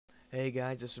Hey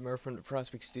guys, this is Murph from the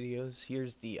Prospect Studios.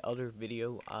 Here's the other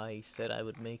video I said I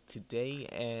would make today,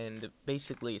 and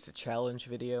basically it's a challenge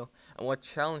video. And what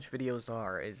challenge videos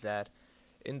are is that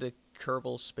in the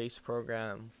Kerbal space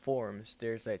program forums,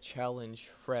 there's a challenge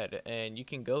thread, and you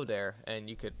can go there and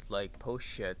you could like post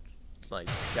shit like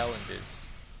challenges.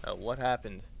 What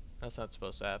happened? That's not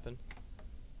supposed to happen.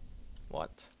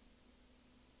 What?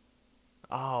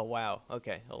 Oh wow.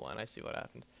 Okay, hold on. I see what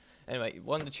happened. Anyway,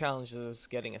 one of the challenges is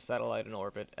getting a satellite in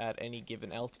orbit at any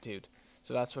given altitude.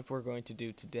 So that's what we're going to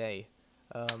do today.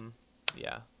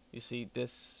 Yeah. You see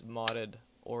this modded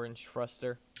orange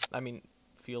thruster?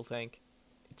 Fuel tank.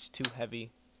 It's too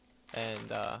heavy.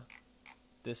 And,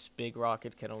 this big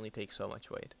rocket can only take so much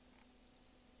weight.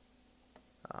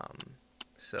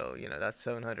 So, you know, that's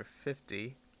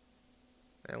 750.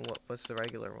 And what's the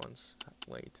regular one's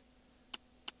weight?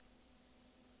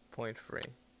 0.3.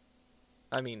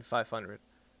 500.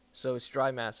 So its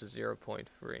dry mass is 0.3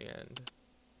 and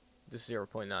this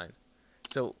 0.9.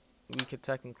 So we could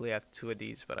technically have two of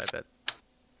these, but I bet,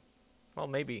 well,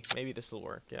 maybe this will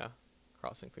work. Yeah,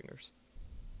 crossing fingers.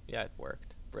 Yeah, it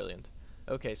worked. Brilliant.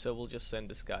 Okay, so we'll just send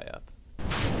this guy up.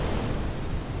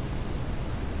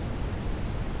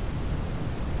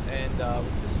 And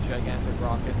with this gigantic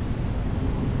rocket,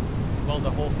 well,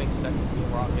 the whole thing is technically a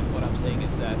rocket. What I'm saying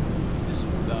is that this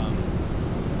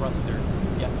thruster,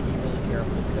 you have to be really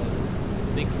careful because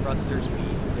big thrusters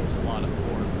mean there's a lot of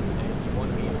torque, and you want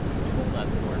to be able to control that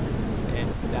torque. And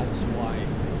that's why,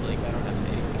 like, I don't have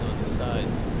anything on the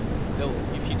sides. Though,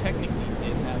 if you technically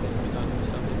did have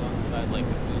something on the side, like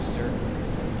a booster,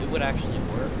 it would actually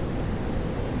work,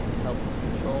 help with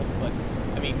control. But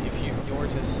I mean, if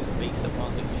yours is based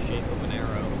upon the shape of an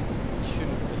arrow, it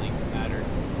shouldn't really matter,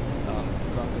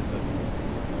 as long as the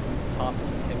top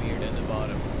isn't heavier than the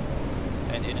bottom.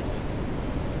 And it isn't.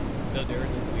 Though there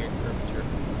is a weird curvature.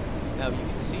 Now you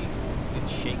can see it's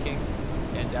shaking,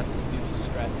 and that's due to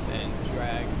stress and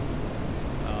drag.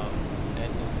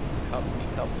 And this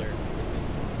decoupler isn't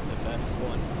the best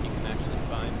one you can actually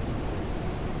find.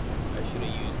 I should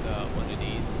have used one of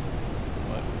these,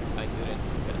 but I didn't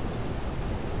because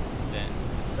then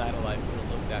the satellite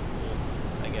wouldn't look that cool,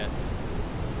 I guess.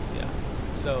 Yeah.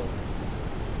 So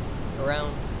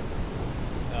around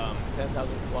 10,000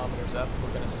 kilometers up, we're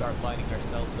going to start lining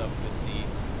ourselves up with the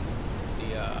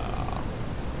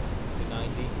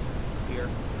 90 here,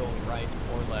 going right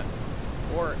or left.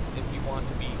 Or if you want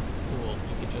to be cool,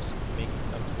 you can just make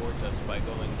it come towards us by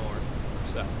going north or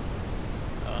south.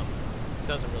 It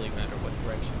doesn't really matter what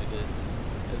direction it is,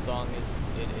 as long as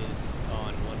it is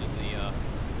on one of the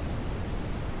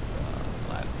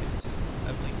latitudes,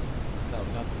 I believe. No,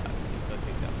 not the latitudes, I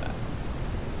take that back.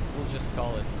 We'll just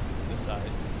call it the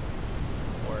sides,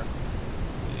 or the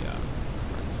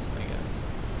fronts, I guess.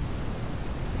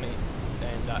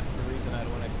 And the reason I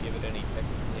don't want to give it any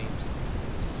technical names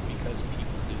is because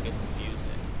people do get confused,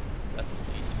 and that's the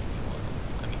least thing you want.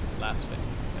 Last thing.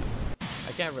 Yeah.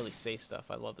 I can't really say stuff.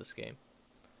 I love this game.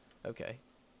 Okay,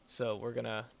 so we're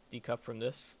gonna decup from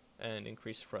this and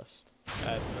increase thrust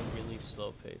at a really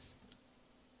slow pace.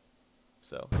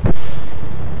 So,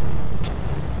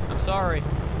 I'm sorry.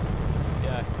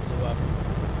 Yeah, it blew up.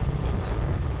 Oops.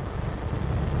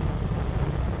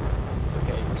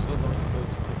 Okay, we're still going to go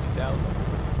to 50,000,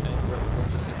 and we'll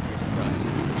just increase thrust.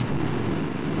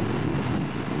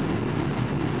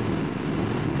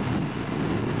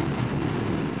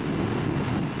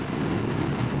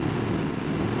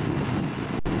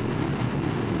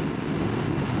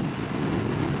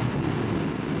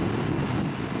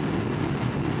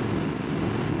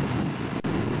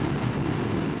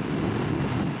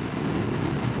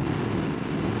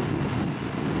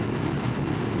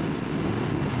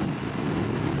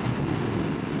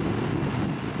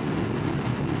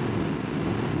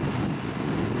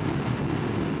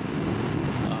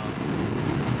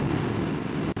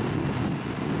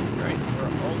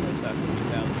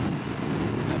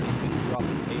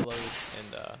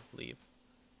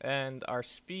 And our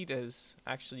speed is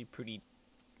actually pretty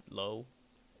low.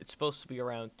 It's supposed to be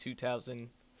around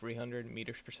 2,300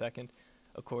 meters per second,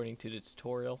 according to the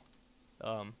tutorial.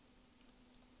 And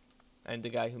the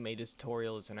guy who made the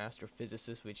tutorial is an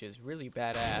astrophysicist, which is really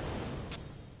badass.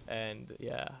 And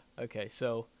yeah, okay,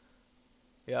 so,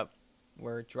 yep,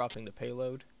 we're dropping the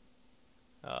payload.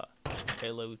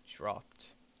 Payload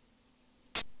dropped.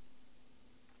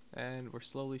 And we're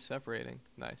slowly separating.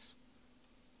 Nice.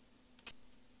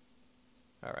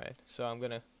 Alright, so I'm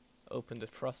gonna open the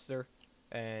thruster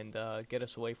and get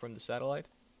us away from the satellite,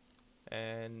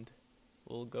 and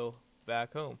we'll go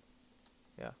back home.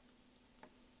 Yeah.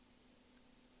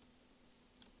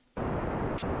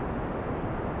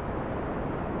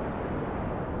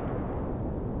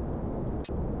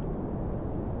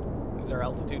 Is our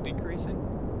altitude decreasing?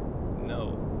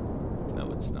 No.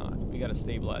 No, it's not. We gotta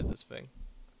stabilize this thing.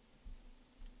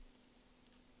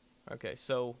 Okay,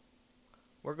 so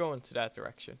we're going to that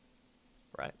direction,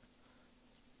 right?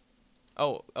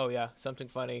 Oh yeah, something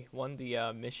funny. One of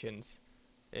the missions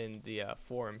in the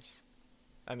forums,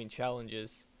 I mean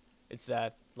challenges, it's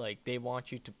that like they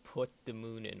want you to put the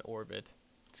moon in orbit.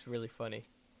 It's really funny.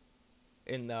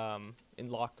 In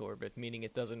locked orbit, meaning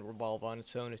it doesn't revolve on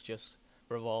its own. It just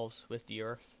revolves with the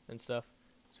Earth and stuff.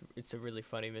 It's a really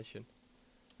funny mission.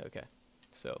 Okay,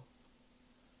 so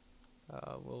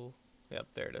we'll. Yep,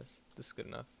 there it is. This is good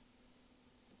enough.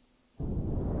 We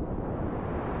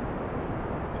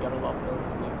gotta love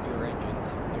thermonuclear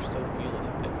engines. They're so fuel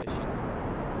efficient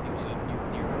due to the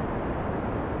nuclear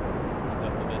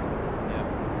stuff of it. Yeah.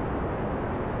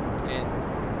 And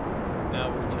now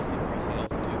we're just increasing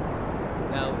altitude.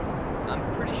 Now, I'm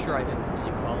pretty sure I didn't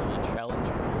really follow the challenge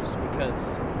rules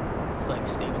because it's like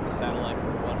stay with the satellite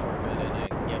for one orbit and then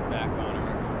get back on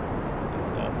Earth and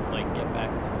stuff. Like get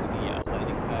back to the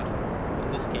landing pad. In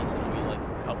this case, it'll be like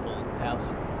a couple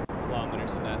thousand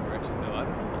kilometers in that direction. Though I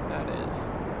don't know what that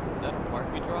is. Is that a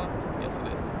part we dropped? Yes, it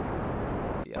is.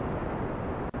 Yep.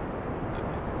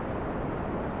 Okay.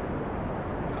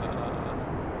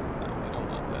 No, we don't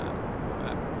want that. Go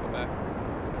back. Go back.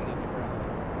 Looking at the ground.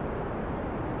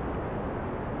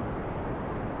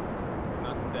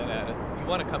 Not dead at it. You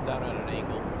want to come down at an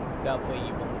angle. That way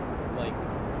you won't like.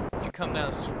 If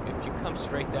you come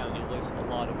straight down, you'll waste a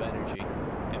lot of energy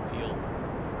and fuel.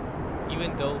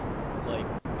 Even though, like,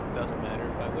 it doesn't matter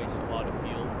if I waste a lot of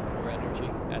fuel or energy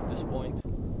at this point,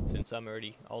 since I'm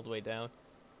already all the way down.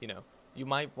 You know, you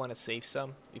might want to save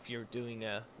some if you're doing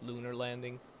a lunar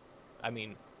landing. I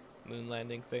mean, moon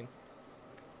landing thing.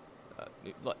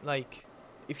 Like,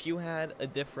 if you had a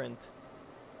different.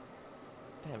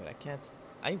 Damn it!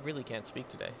 I really can't speak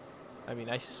today. I mean,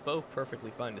 I spoke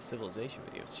perfectly fine in the civilization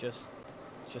video. It's just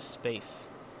space.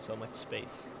 So much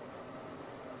space.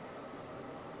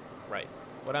 Right.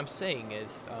 What I'm saying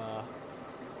is,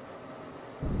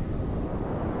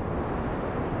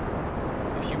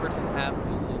 if you were to have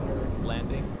the lunar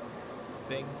landing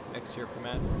thing next to your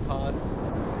command pod,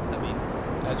 I mean,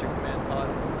 as your command pod,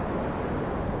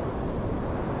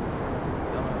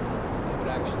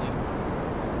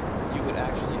 you would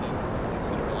actually need to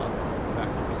consider a lot of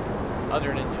factors,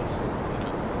 other than just,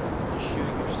 just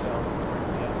shooting yourself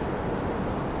directly at it.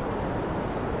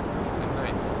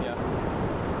 Nice, yeah.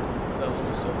 So we'll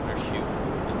just open our chute,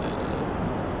 and then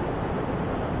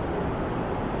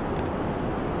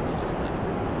we'll just land.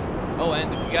 Oh,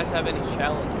 and if you guys have any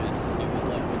challenges you would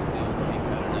like me to do, like,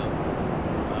 I don't know,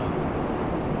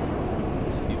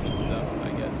 stupid stuff, I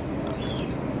guess.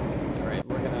 Alright,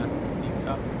 we're gonna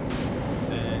decup,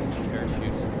 then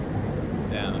parachute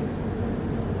down.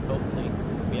 Hopefully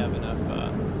we have enough,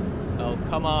 oh,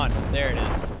 come on! There it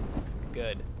is.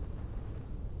 Good.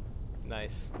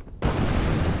 Nice.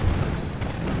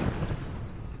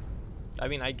 I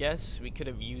mean, I guess we could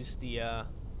have used the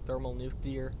thermal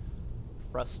nuclear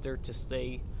thruster to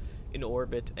stay in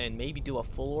orbit and maybe do a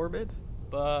full orbit,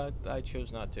 but I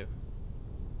chose not to.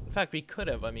 In fact, we could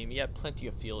have. I mean, we had plenty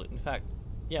of fuel. In fact,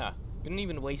 yeah, we didn't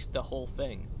even waste the whole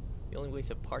thing. We only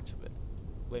wasted parts of it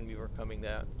when we were coming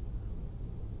down.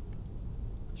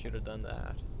 Should have done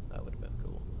that. That would have been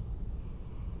cool.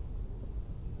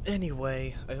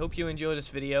 Anyway, I hope you enjoyed this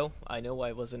video. I know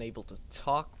I wasn't able to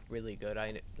talk really good.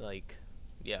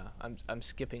 Yeah, I'm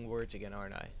skipping words again,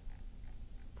 aren't I?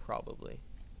 Probably.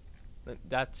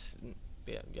 That's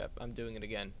yeah, I'm doing it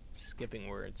again. Skipping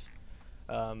words.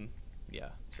 Yeah,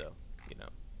 so,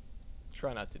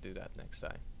 try not to do that next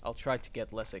time. I'll try to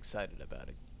get less excited about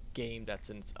a game that's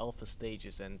in its alpha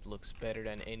stages and looks better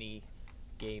than any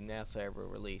game NASA ever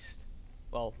released.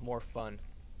 Well, more fun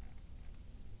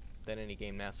than any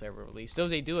game NASA ever released. Though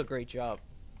they do a great job,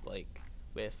 like,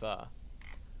 with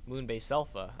Moonbase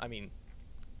Alpha. I mean,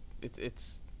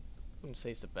 it's I wouldn't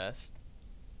say it's the best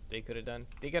they could have done.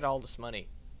 They get all this money,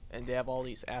 and they have all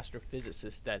these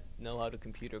astrophysicists that know how to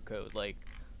computer code, like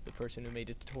the person who made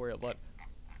the tutorial, but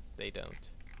they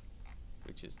don't,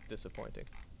 which is disappointing.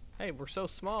 Hey, we're so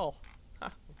small.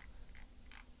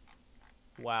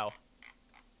 Wow,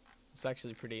 it's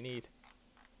actually pretty neat.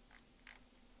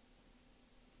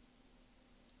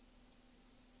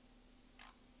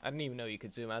 I didn't even know you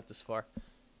could zoom out this far.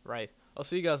 Right. I'll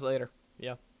see you guys later.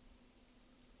 Yeah.